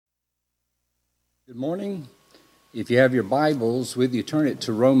Good morning. If you have your Bibles with you, turn it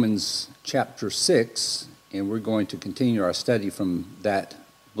to Romans chapter 6, and we're going to continue our study from that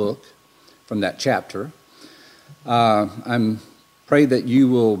book, from that chapter. I pray that you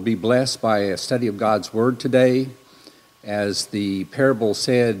will be blessed by a study of God's Word today. As the parable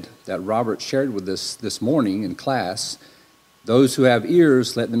said that Robert shared with us this morning in class, those who have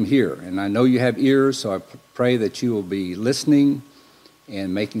ears, let them hear. And I know you have ears, so I pray that you will be listening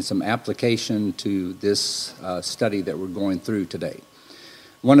and making some application to this study that we're going through today.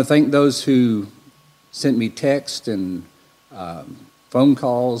 I want to thank those who sent me text and phone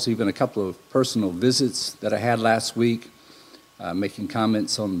calls, even a couple of personal visits that I had last week, making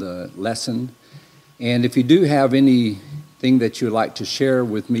comments on the lesson. And if you do have anything that you would like to share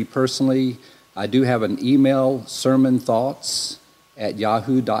with me personally, I do have an email,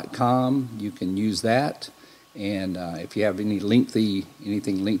 sermonthoughts@yahoo.com. You can use that. And if you have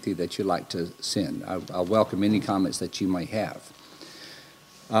anything lengthy that you'd like to send, I'll welcome any comments that you may have.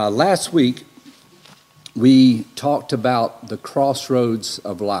 Last week, we talked about the crossroads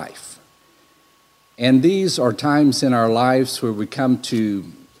of life. And these are times in our lives where we come to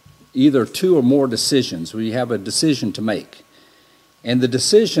either two or more decisions. We have a decision to make. And the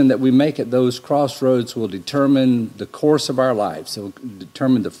decision that we make at those crossroads will determine the course of our lives. It will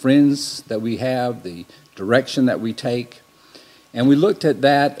determine the friends that we have, the direction that we take. And we looked at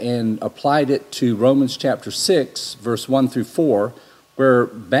that and applied it to Romans chapter 6, verse 1 through 4, where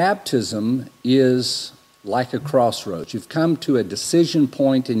baptism is like a crossroads. You've come to a decision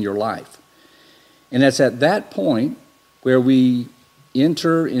point in your life. And it's at that point where we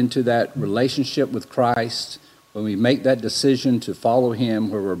enter into that relationship with Christ, when we make that decision to follow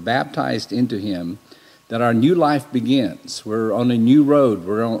Him, where we're baptized into Him, that our new life begins. We're on a new road.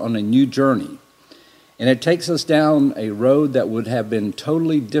 We're on a new journey. And it takes us down a road that would have been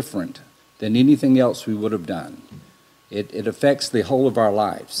totally different than anything else we would have done. It affects the whole of our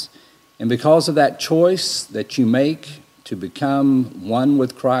lives. And because of that choice that you make to become one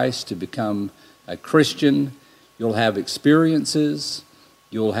with Christ, to become a Christian, you'll have experiences,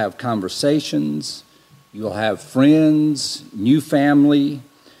 you'll have conversations, you'll have friends, new family.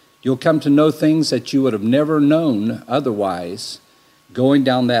 You'll come to know things that you would have never known otherwise going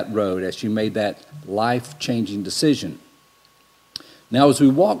down that road as you made that life-changing decision. Now, as we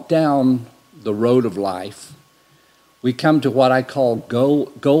walk down the road of life, we come to what I call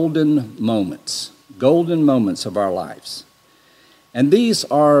golden moments of our lives. And these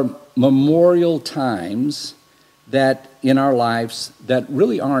are memorial times that in our lives that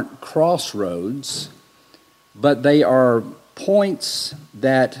really aren't crossroads, but they are points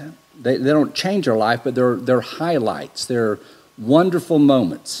that they don't change our life, but they're highlights. They're wonderful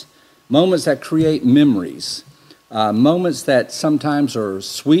moments that create memories, moments that sometimes are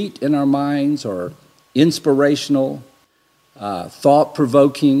sweet in our minds or inspirational,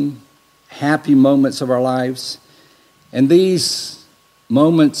 thought-provoking, happy moments of our lives. And these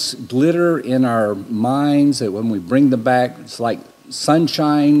moments glitter in our minds that when we bring them back, it's like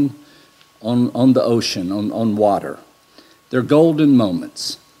sunshine on the ocean, on water. They're golden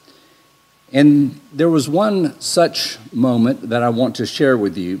moments. And there was one such moment that I want to share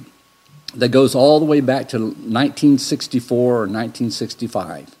with you that goes all the way back to 1964 or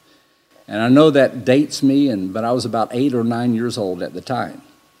 1965. And I know that dates me, but I was about 8 or 9 years old at the time.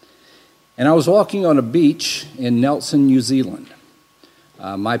 And I was walking on a beach in Nelson, New Zealand.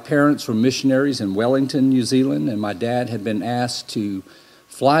 My parents were missionaries in Wellington, New Zealand, and my dad had been asked to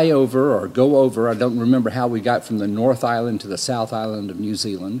fly over or go over. I don't remember how we got from the North Island to the South Island of New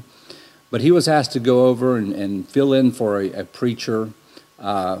Zealand. But he was asked to go over and fill in for a preacher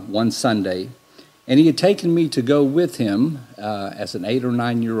one Sunday. And he had taken me to go with him as an 8 or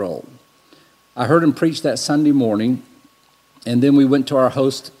 9 year old. I heard him preach that Sunday morning. And then we went to our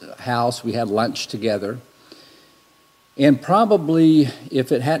host house. We had lunch together. And probably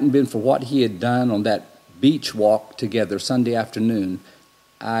if it hadn't been for what he had done on that beach walk together Sunday afternoon,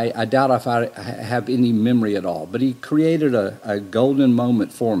 I doubt if I have any memory at all. But he created a golden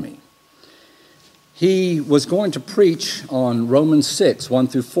moment for me. He was going to preach on Romans 6, 1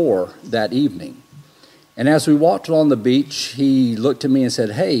 through 4 that evening. And as we walked along the beach, he looked at me and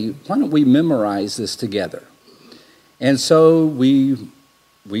said, "Hey, why don't we memorize this together?" And so he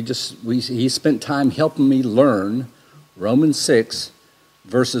spent time helping me learn Romans 6,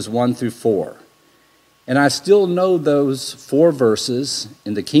 verses 1 through 4. And I still know those 4 verses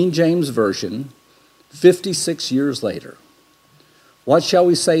in the King James Version 56 years later. What shall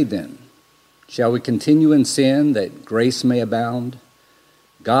we say then? Shall we continue in sin that grace may abound?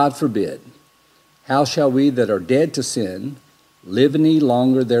 God forbid. How shall we that are dead to sin live any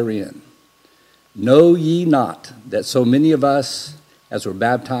longer therein? Know ye not that so many of us, as were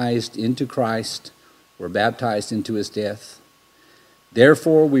baptized into Christ, were baptized into his death?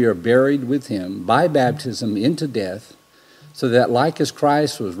 Therefore we are buried with him by baptism into death, so that like as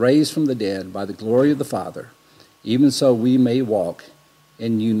Christ was raised from the dead by the glory of the Father, even so we may walk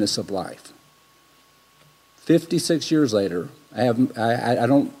in newness of life. 56 years later, I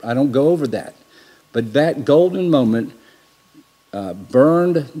don't go over that, but that golden moment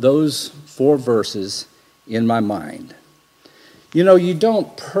burned those 4 verses in my mind. You know, you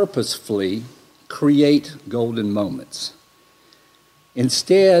don't purposefully create golden moments.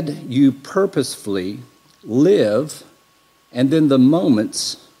 Instead, you purposefully live, and then the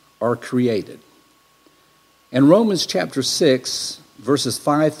moments are created. And Romans chapter 6, verses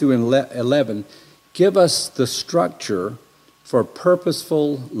 5 through 11, give us the structure for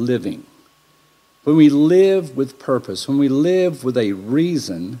purposeful living. When we live with purpose, when we live with a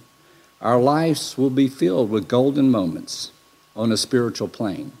reason, our lives will be filled with golden moments on a spiritual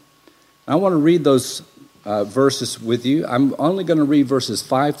plane. I want to read those verses with you. I'm only going to read verses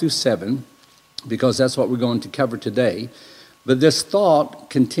 5 through 7 because that's what we're going to cover today. But this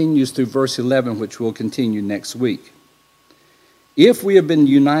thought continues through verse 11, which will continue next week. If we have been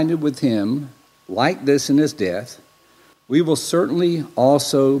united with him like this in his death, we will certainly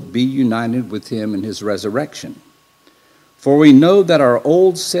also be united with him in his resurrection. For we know that our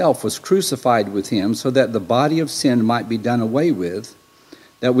old self was crucified with him so that the body of sin might be done away with,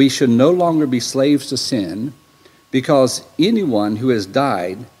 that we should no longer be slaves to sin, because anyone who has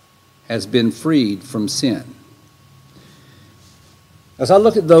died has been freed from sin. As I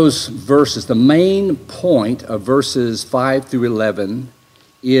look at those verses, the main point of verses 5 through 11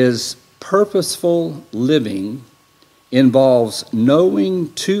 is purposeful living involves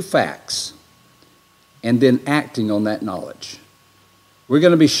knowing 2 facts and then acting on that knowledge. We're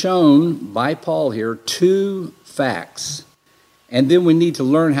going to be shown by Paul here 2 facts, and then we need to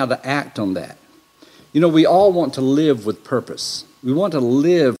learn how to act on that. You know, we all want to live with purpose. We want to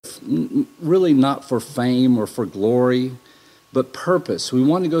live really not for fame or for glory, but purpose. We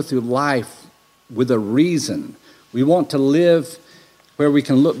want to go through life with a reason. We want to live where we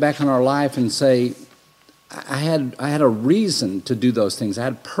can look back on our life and say, I had a reason to do those things. I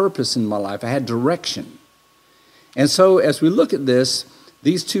had purpose in my life. I had direction. And so as we look at this,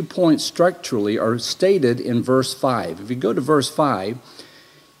 these 2 points structurally are stated in verse 5. If you go to verse 5,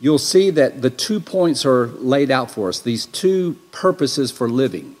 you'll see that the 2 points are laid out for us, these 2 purposes for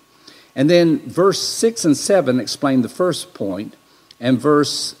living. And then verse 6 and 7 explain the first point, and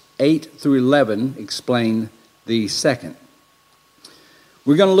verse 8 through 11 explain the second.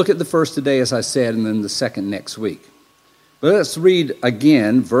 We're going to look at the first today, as I said, and then the second next week. But let's read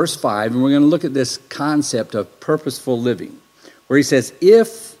again verse 5, and we're going to look at this concept of purposeful living, where he says,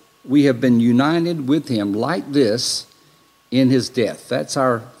 if we have been united with him like this in his death. That's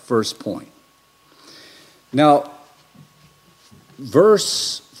our first point. Now,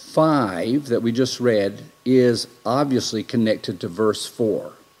 verse 5 that we just read is obviously connected to verse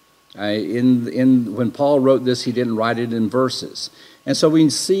 4. When Paul wrote this, he didn't write it in verses. And so we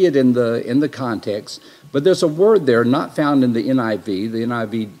see it in the context, but there's a word there not found in the NIV. The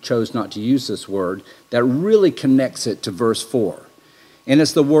NIV chose not to use this word that really connects it to verse 4. And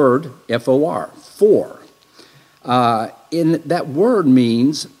it's the word F-O-R, for. In that word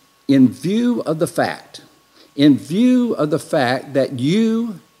means in view of the fact that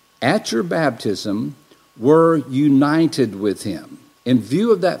you at your baptism were united with him. In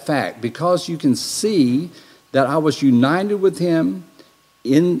view of that fact, because you can see that I was united with him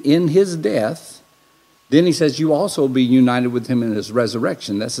in his death, then he says you also will be united with him in his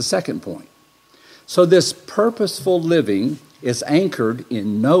resurrection. That's the second point. So this purposeful living is anchored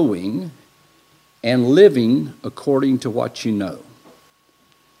in knowing and living according to what you know.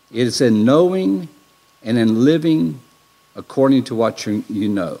 It is in knowing and in living according to what you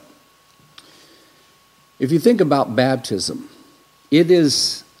know. If you think about baptism, it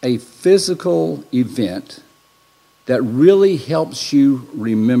is a physical event that really helps you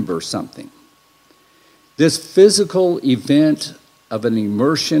remember something. This physical event of an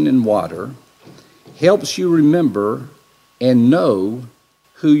immersion in water helps you remember and know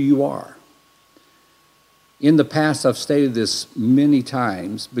who you are. In the past, I've stated this many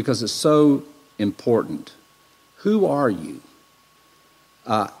times because it's so important. Who are you?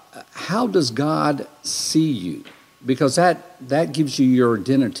 How does God see you? Because that gives you your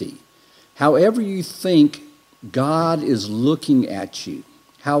identity. However you think God is looking at you,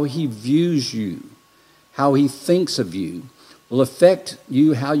 how he views you, how he thinks of you, will affect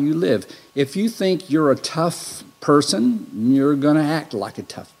you how you live. If you think you're a tough person, you're going to act like a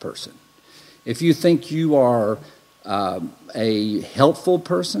tough person. If you think you are a helpful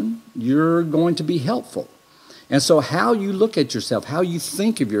person, you're going to be helpful. And so how you look at yourself, how you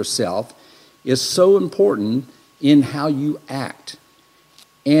think of yourself is so important in how you act.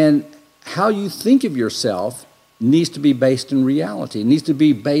 And how you think of yourself needs to be based in reality. It needs to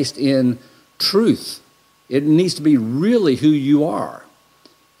be based in truth. It needs to be really who you are.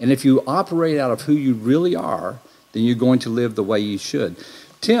 And if you operate out of who you really are, then you're going to live the way you should.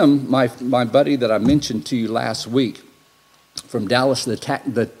 Tim, my buddy that I mentioned to you last week from Dallas,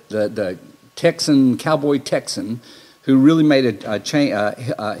 the Texan, Cowboy Texan, who really made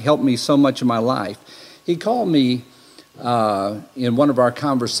helped me so much in my life, he called me in one of our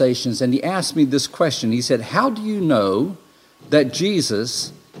conversations, and he asked me this question. He said, how do you know that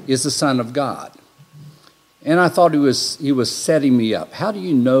Jesus is the Son of God? And I thought he was setting me up. How do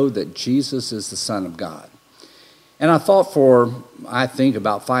you know that Jesus is the Son of God? And I thought for, I think,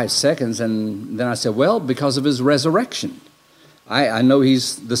 about 5 seconds, and then I said, well, because of his resurrection. I know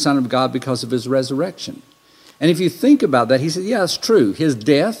he's the Son of God because of his resurrection. And if you think about that, he said, yeah, it's true. His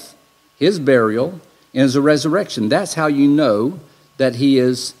death, his burial, and his resurrection, that's how you know that he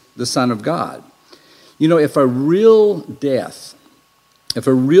is the Son of God. You know, if a real death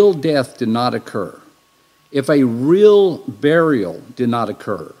did not occur, if a real burial did not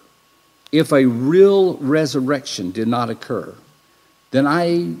occur, if a real resurrection did not occur, then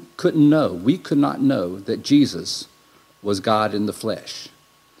we could not know that Jesus was God in the flesh.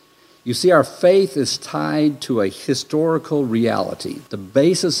 You see, our faith is tied to a historical reality. The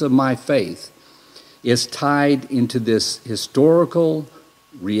basis of my faith is tied into this historical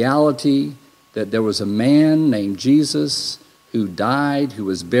reality that there was a man named Jesus who died, who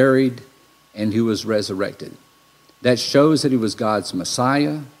was buried, and who was resurrected. That shows that he was God's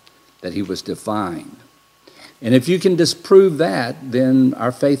Messiah, that he was divine. And if you can disprove that, then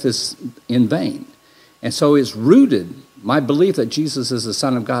our faith is in vain. And so it's rooted, my belief that Jesus is the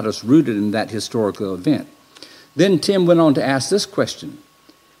Son of God is rooted in that historical event. Then Tim went on to ask this question: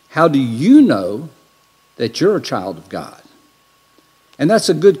 how do you know that you're a child of God? And that's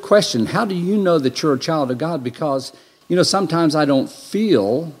a good question. How do you know that you're a child of God? Because, you know, sometimes I don't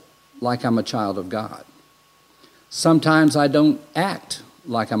feel like I'm a child of God. Sometimes I don't act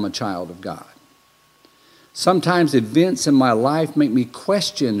like I'm a child of God. Sometimes events in my life make me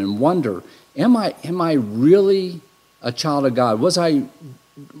question and wonder, am I really a child of God?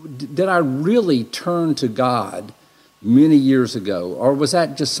 Did I really turn to God many years ago? Or was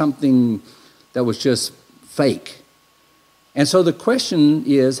that just something that was just fake? And so the question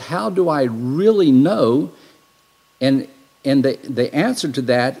is, how do I really know? And the answer to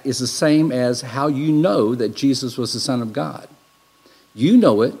that is the same as how you know that Jesus was the Son of God. You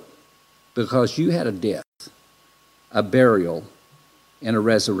know it because you had a death, a burial, and a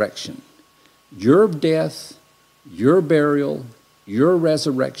resurrection. Your death, your burial, your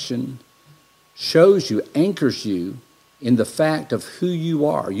resurrection shows you, anchors you in the fact of who you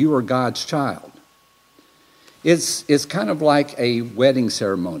are. You are God's child. It's kind of like a wedding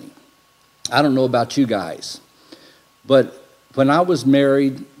ceremony. I don't know about you guys, but when I was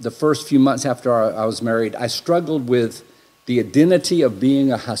married, the first few months after I was married, I struggled with the identity of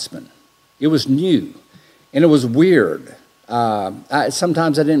being a husband. It was new, and it was weird.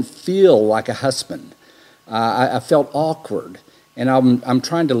 Sometimes I didn't feel like a husband. I felt awkward, and I'm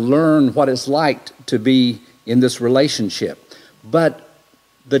trying to learn what it's like to be in this relationship. But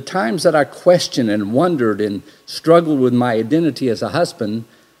the times that I questioned and wondered and struggled with my identity as a husband,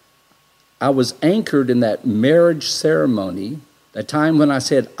 I was anchored in that marriage ceremony, the time when I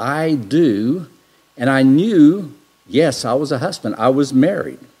said, I do, and I knew, yes, I was a husband. I was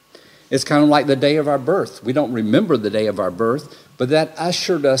married. It's kind of like the day of our birth. We don't remember the day of our birth, but that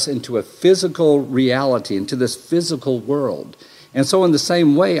ushered us into a physical reality, into this physical world. And so in the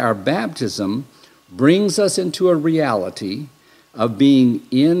same way, our baptism brings us into a reality of being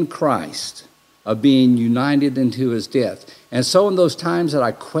in Christ, of being united into his death. And so in those times that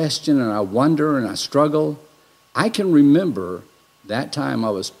I question and I wonder and I struggle, I can remember that time I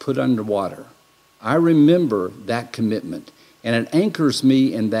was put underwater. I remember that commitment, and it anchors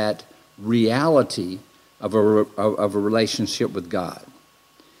me in that reality of a relationship with God.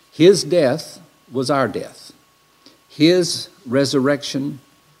 His death was our death. His resurrection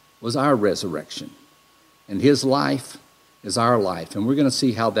was our resurrection. And his life is our life. And we're going to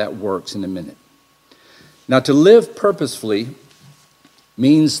see how that works in a minute. Now, to live purposefully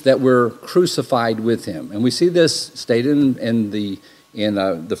means that we're crucified with him. And we see this stated in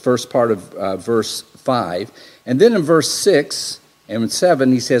the first part of verse 5. And then in verse 6 and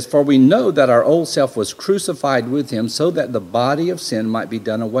 7, he says, "For we know that our old self was crucified with him so that the body of sin might be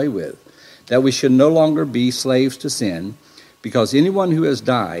done away with, that we should no longer be slaves to sin, because anyone who has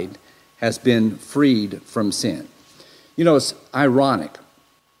died has been freed from sin. You know, it's ironic.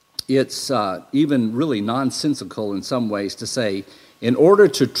 It's even really nonsensical in some ways to say, in order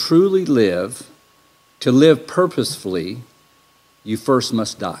to truly live, to live purposefully, you first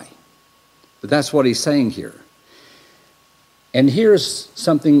must die. But that's what he's saying here. And here's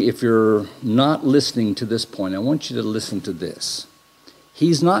something, if you're not listening to this point, I want you to listen to this.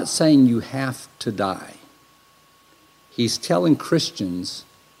 He's not saying you have to die. He's telling Christians,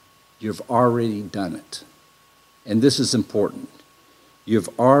 you've already done it. And this is important. You've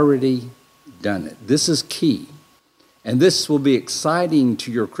already done it. This is key. And this will be exciting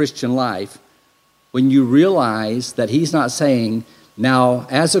to your Christian life when you realize that he's not saying, now,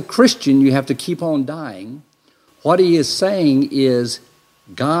 as a Christian, you have to keep on dying. What he is saying is,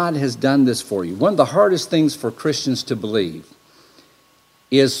 God has done this for you. One of the hardest things for Christians to believe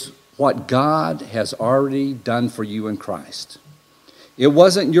is what God has already done for you in Christ. It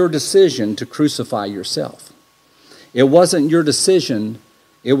wasn't your decision to crucify yourself. It wasn't your decision.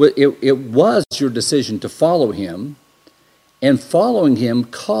 It was your decision to follow him, and following him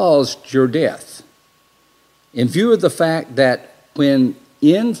caused your death. In view of the fact that when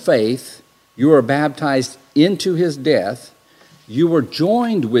in faith you were baptized into his death, you were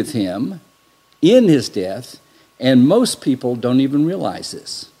joined with him in his death, and most people don't even realize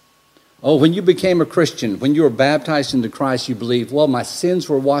this. Oh, when you became a Christian, when you were baptized into Christ, you believed, well, my sins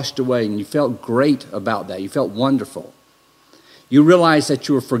were washed away, and you felt great about that. You felt wonderful. You realized that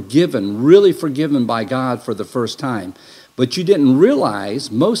you were forgiven, really forgiven by God for the first time. But you didn't realize,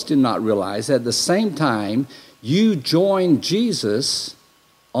 most did not realize, that at the same time, you joined Jesus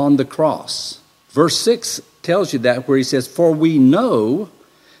on the cross. Verse 6 tells you that, where he says, for we know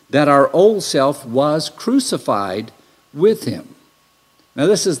that our old self was crucified with him. Now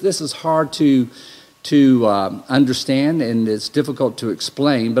this is hard to understand, and it's difficult to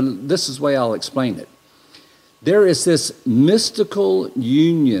explain, but this is the way I'll explain it. There is this mystical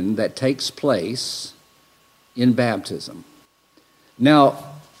union that takes place in baptism. Now,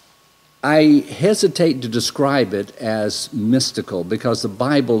 I hesitate to describe it as mystical because the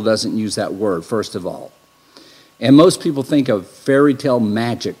Bible doesn't use that word, first of all. And most people think of fairy tale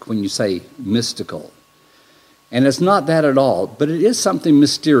magic when you say mystical. And it's not that at all, but it is something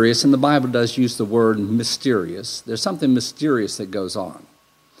mysterious, and the Bible does use the word mysterious. There's something mysterious that goes on.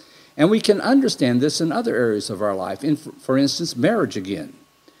 And we can understand this in other areas of our life. For instance, marriage again.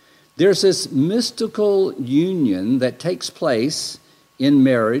 There's this mystical union that takes place in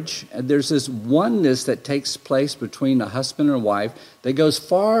marriage. And there's this oneness that takes place between a husband and a wife that goes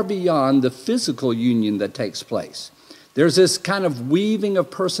far beyond the physical union that takes place. There's this kind of weaving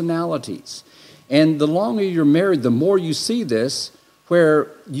of personalities. And the longer you're married, the more you see this, where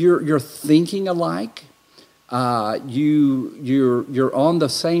you're thinking alike. You're on the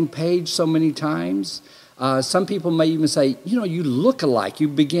same page so many times. Some people may even say, you look alike. You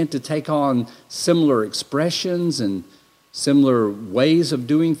begin to take on similar expressions and similar ways of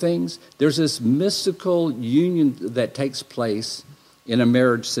doing things. There's this mystical union that takes place in a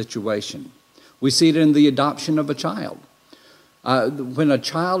marriage situation. We see it in the adoption of a child. When a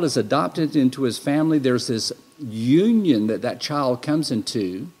child is adopted into his family, there's this union that child comes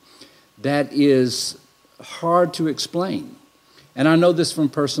into that is hard to explain. And I know this from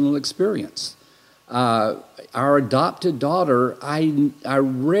personal experience. Our adopted daughter, I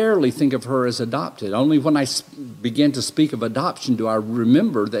rarely think of her as adopted. Only when I begin to speak of adoption do I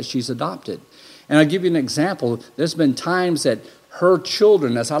remember that she's adopted. And I'll give you an example. There's been times that her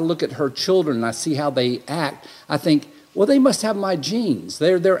children, as I look at her children and I see how they act, I think, well, they must have my genes.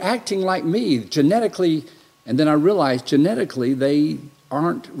 They're acting like me genetically. And then I realize genetically they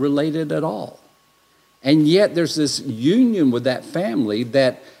aren't related at all. And yet there's this union with that family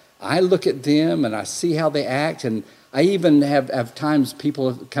that I look at them and I see how they act. And I even have times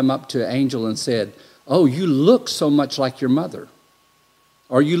people have come up to Angel and said, oh, you look so much like your mother.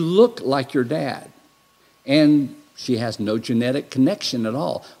 Or you look like your dad. And she has no genetic connection at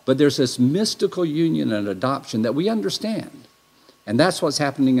all. But there's this mystical union and adoption that we understand. And that's what's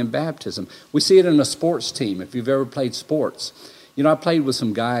happening in baptism. We see it in a sports team, if you've ever played sports. I played with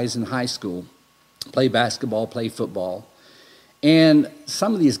some guys in high school, play basketball, play football. And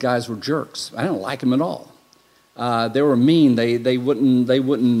some of these guys were jerks. I didn't like them at all. They were mean. They wouldn't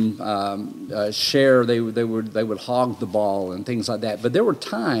share. They would hog the ball and things like that. But there were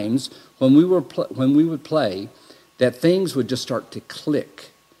times when we would play that things would just start to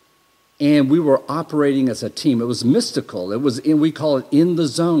click. and we were operating as a team. It was mystical. We call it in the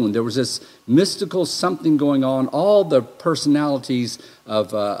zone. There was this mystical something going on. All the personalities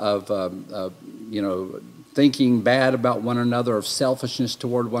of thinking bad about one another, of selfishness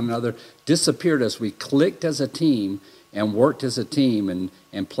toward one another, disappeared as we clicked as a team and worked as a team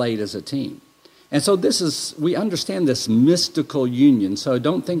and played as a team. And so we understand this mystical union. So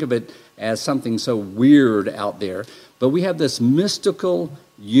don't think of it as something so weird out there, but we have this mystical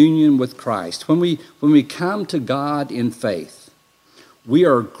union with Christ. When we come to God in faith, we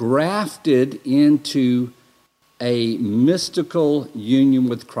are grafted into a mystical union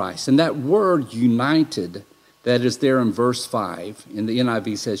with Christ. And that word united, that is there in verse 5, in the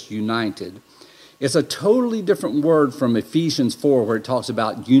NIV says united, is a totally different word from Ephesians 4 where it talks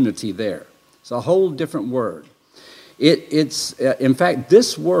about unity there. It's a whole different word. In fact,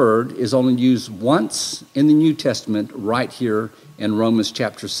 this word is only used once in the New Testament right here in Romans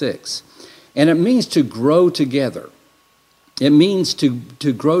chapter 6. And it means to grow together. It means to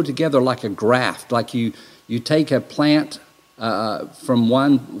grow together like a graft, like you take a plant from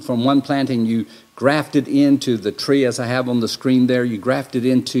one plant and you graft it into the tree, as I have on the screen there. You graft it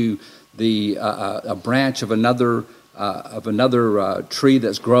into a branch of another tree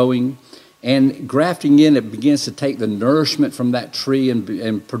that's growing, and grafting in, it begins to take the nourishment from that tree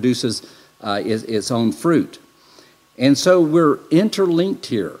and produces its own fruit. And so we're interlinked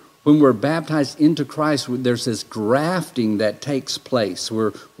here. When we're baptized into Christ, there's this grafting that takes place.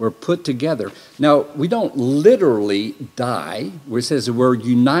 We're put together. Now, we don't literally die, where it says we're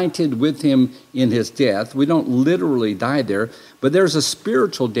united with him in his death. We don't literally die there, but there's a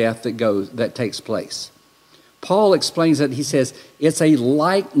spiritual death that takes place. Paul explains that. He says it's a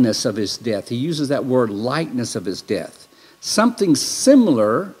likeness of his death. He uses that word, likeness of his death. Something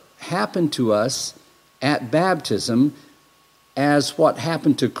similar happened to us at baptism as what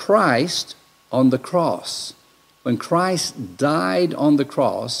happened to Christ on the cross. When Christ died on the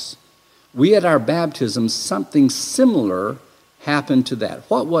cross, we at our baptism, something similar happened to that.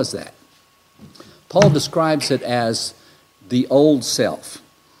 What was that? Paul describes it as the old self,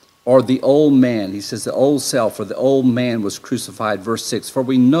 or the old man. He says the old self, or the old man, was crucified. Verse 6, for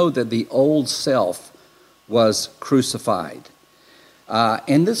we know that the old self was crucified.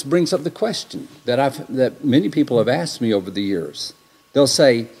 And this brings up the question that many people have asked me over the years. They'll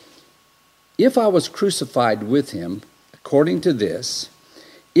say, if I was crucified with him, according to this,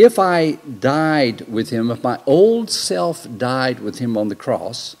 if I died with him, if my old self died with him on the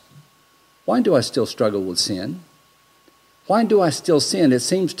cross, why do I still struggle with sin? Why do I still sin? It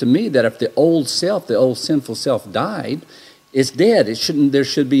seems to me that if the old self, the old sinful self died, it's dead. There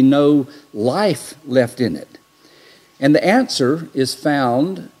should be no life left in it. And the answer is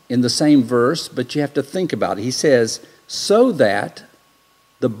found in the same verse, but you have to think about it. He says, so that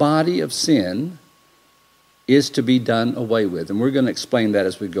the body of sin is to be done away with. And we're going to explain that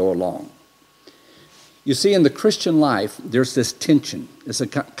as we go along. You see, in the Christian life, there's this tension. It's a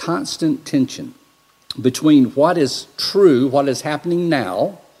constant tension between what is true, what is happening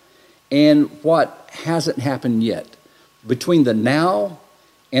now, and what hasn't happened yet. Between the now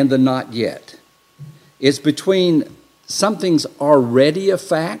and the not yet. It's between something's already a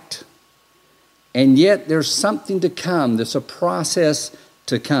fact, and yet there's something to come. There's a process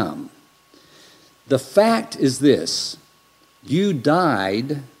to come. The fact is this: you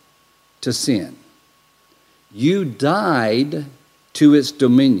died to sin. You died to its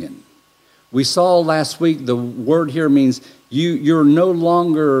dominion. We saw last week the word here means you no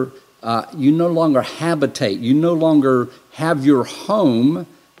longer habitate. You no longer have your home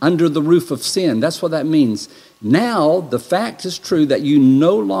under the roof of sin. That's what that means. Now, the fact is true that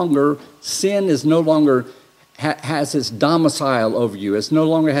sin is no longer has its domicile over you. It's no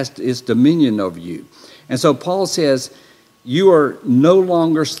longer has its dominion over you. And so Paul says, you are no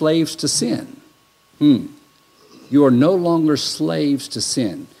longer slaves to sin. You are no longer slaves to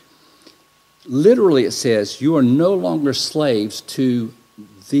sin. Literally it says, you are no longer slaves to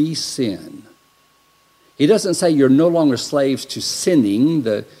the sin. He doesn't say you're no longer slaves to sinning,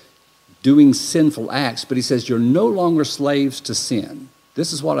 doing sinful acts, but he says you're no longer slaves to sin.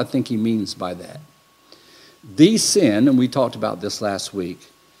 This is what I think he means by that. The sin, and we talked about this last week,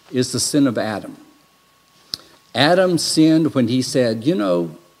 is the sin of Adam. Adam sinned when he said,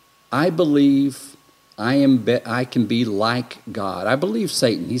 I believe I can be like God. I believe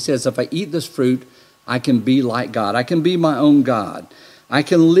Satan. He says, if I eat this fruit, I can be like God. I can be my own God. I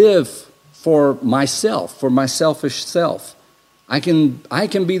can live for myself, for my selfish self. I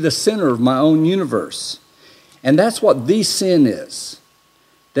can be the center of my own universe. And that's what the sin is.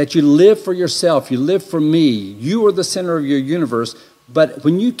 That you live for yourself, you live for me. You are the center of your universe. But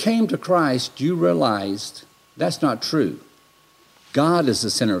when you came to Christ, you realized that's not true. God is the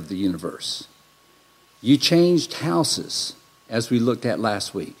center of the universe. You changed houses, as we looked at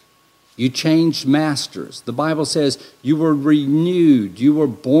last week. You changed masters. The Bible says you were renewed, you were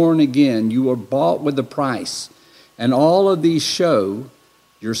born again, you were bought with a price. And all of these show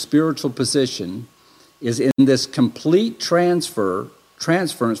your spiritual position is in this complete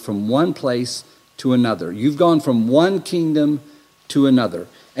transference from one place to another. You've gone from one kingdom to another.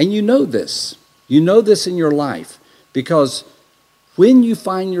 And you know this. You know this in your life because when you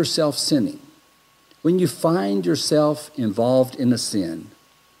find yourself sinning, when you find yourself involved in a sin,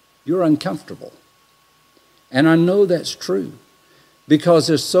 you're uncomfortable. And I know that's true because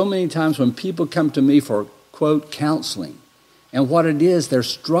there's so many times when people come to me for, quote, counseling. And what it is, they're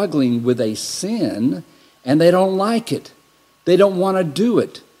struggling with a sin and they don't like it. They don't want to do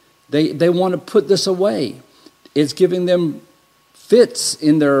it. They want to put this away. It's giving them fits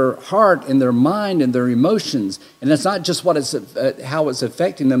in their heart, in their mind, in their emotions. And it's not just how it's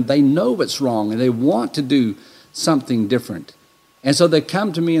affecting them. They know it's wrong and they want to do something different. And so they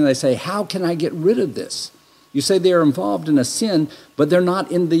come to me and they say, how can I get rid of this? You say they're involved in a sin, but they're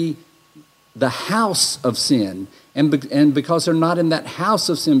not in the house of sin. And because they're not in that house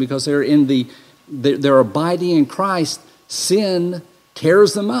of sin, because they're abiding in Christ, sin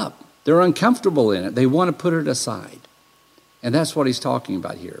tears them up. They're uncomfortable in it. They want to put it aside. And that's what he's talking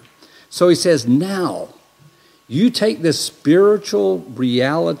about here. So he says, now, you take this spiritual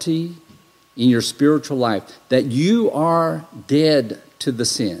reality in your spiritual life, that you are dead to the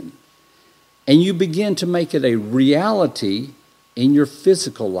sin, and you begin to make it a reality in your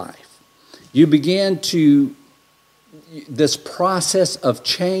physical life. You begin this process of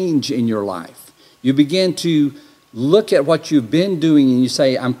change in your life. You begin to look at what you've been doing and you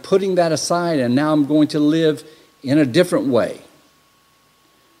say, I'm putting that aside and now I'm going to live in a different way.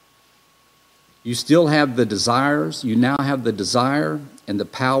 You still have the desires. You now have the desire and the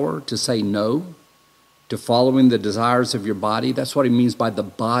power to say no to following the desires of your body. That's what he means by the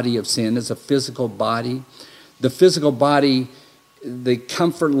body of sin. It's a physical body. The physical body, the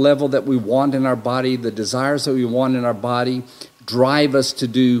comfort level that we want in our body, the desires that we want in our body drive us to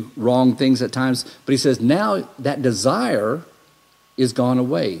do wrong things at times. But he says now that desire is gone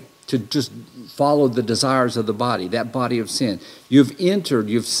away, to just follow the desires of the body, that body of sin. You've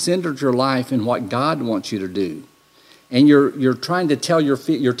centered your life in what God wants you to do. And you're trying to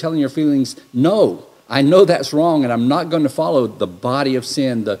you're telling your feelings, no, I know that's wrong and I'm not going to follow the body of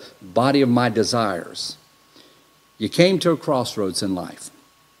sin, the body of my desires. You came to a crossroads in life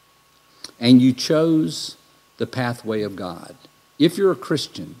and you chose the pathway of God. If you're a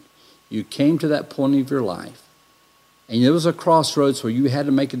Christian, you came to that point of your life and there was a crossroads where you had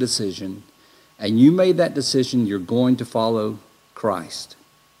to make a decision, and you made that decision, you're going to follow Christ.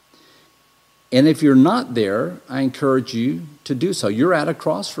 And if you're not there, I encourage you to do so. You're at a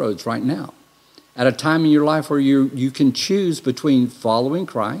crossroads right now, at a time in your life where you can choose between following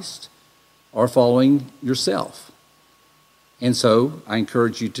Christ or following yourself. And so I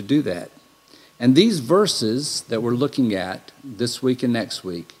encourage you to do that. And these verses that we're looking at this week and next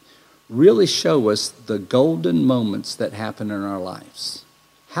week really show us the golden moments that happen in our lives.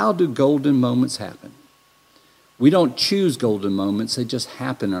 How do golden moments happen? We don't choose golden moments, they just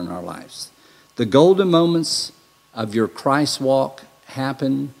happen in our lives. The golden moments of your Christ walk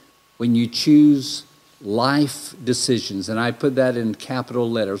happen when you choose life decisions. And I put that in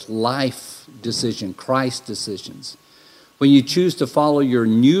capital letters, life decision, Christ decisions. When you choose to follow your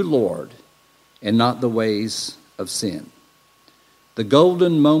new Lord and not the ways of sin. The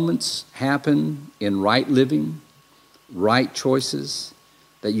golden moments happen in right living, right choices,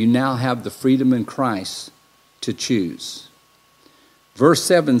 that you now have the freedom in Christ to choose. Verse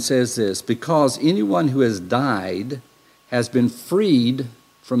 7 says this, because anyone who has died has been freed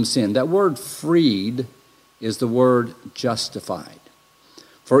from sin. That word freed is the word justified.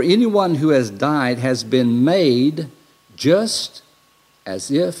 For anyone who has died has been made just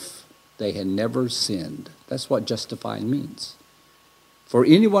as if they had never sinned. That's what justified means. For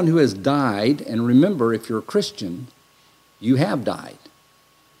anyone who has died, and remember, if you're a Christian, you have died.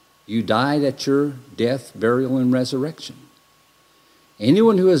 You died at your death, burial, and resurrection.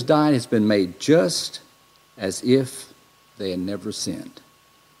 Anyone who has died has been made just as if they had never sinned.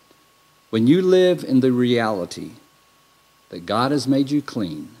 When you live in the reality that God has made you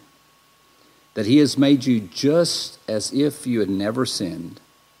clean, that he has made you just as if you had never sinned,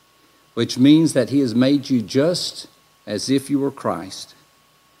 which means that he has made you just as if you were Christ,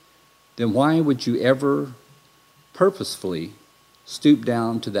 then why would you ever purposefully stoop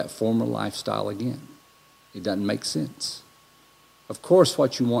down to that former lifestyle again? It doesn't make sense. Of course,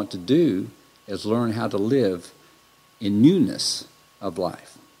 what you want to do is learn how to live in newness of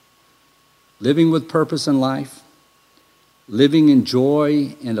life. Living with purpose in life, living in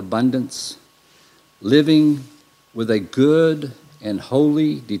joy and abundance, living with a good and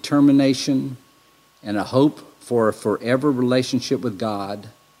holy determination and a hope for a forever relationship with God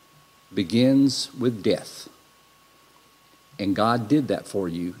begins with death. And God did that for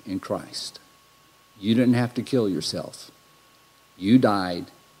you in Christ. You didn't have to kill yourself. You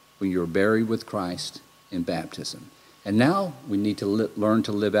died when you were buried with Christ in baptism. And now we need to learn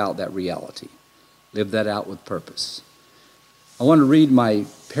to live out that reality. Live that out with purpose. I want to read my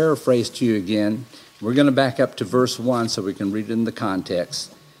paraphrase to you again. We're going to back up to verse 1 so we can read it in the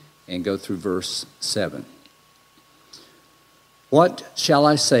context and go through verse 7. What shall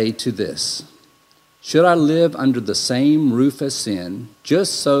I say to this? Should I live under the same roof as sin,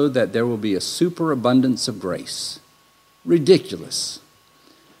 just so that there will be a superabundance of grace? Ridiculous.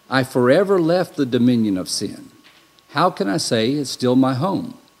 I forever left the dominion of sin. How can I say it's still my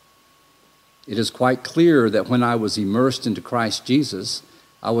home? It is quite clear that when I was immersed into Christ Jesus,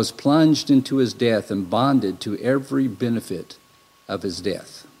 I was plunged into his death and bonded to every benefit of his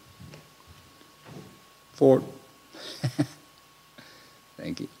death.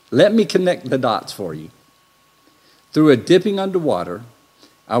 Thank you. Let me connect the dots for you. Through a dipping underwater,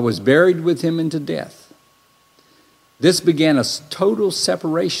 I was buried with him into death. This began a total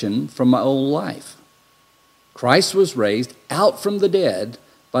separation from my old life. Christ was raised out from the dead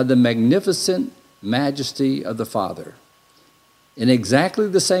by the magnificent majesty of the Father. In exactly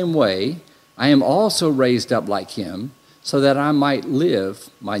the same way, I am also raised up like him so that I might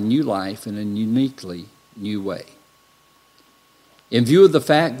live my new life in a uniquely new way. In view of the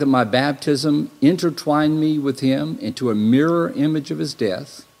fact that my baptism intertwined me with him into a mirror image of his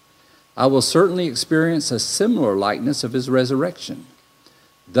death, I will certainly experience a similar likeness of his resurrection,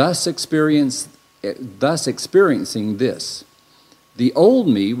 thus experiencing this. The old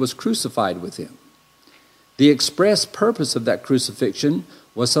me was crucified with him. The express purpose of that crucifixion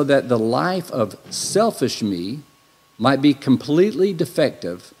was so that the life of selfish me might be completely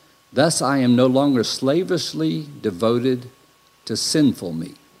defective. Thus I am no longer slavishly devoted to sinful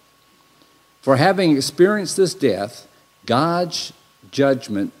me. For having experienced this death, God's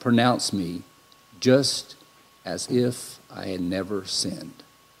judgment pronounced me just as if I had never sinned.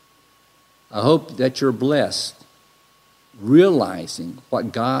 I hope that you're blessed realizing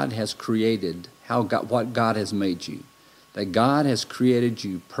what God has created, what God has made you. That God has created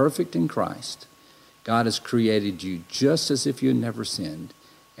you perfect in Christ. God has created you just as if you had never sinned.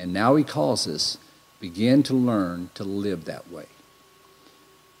 And now he calls us, begin to learn to live that way.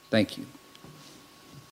 Thank you.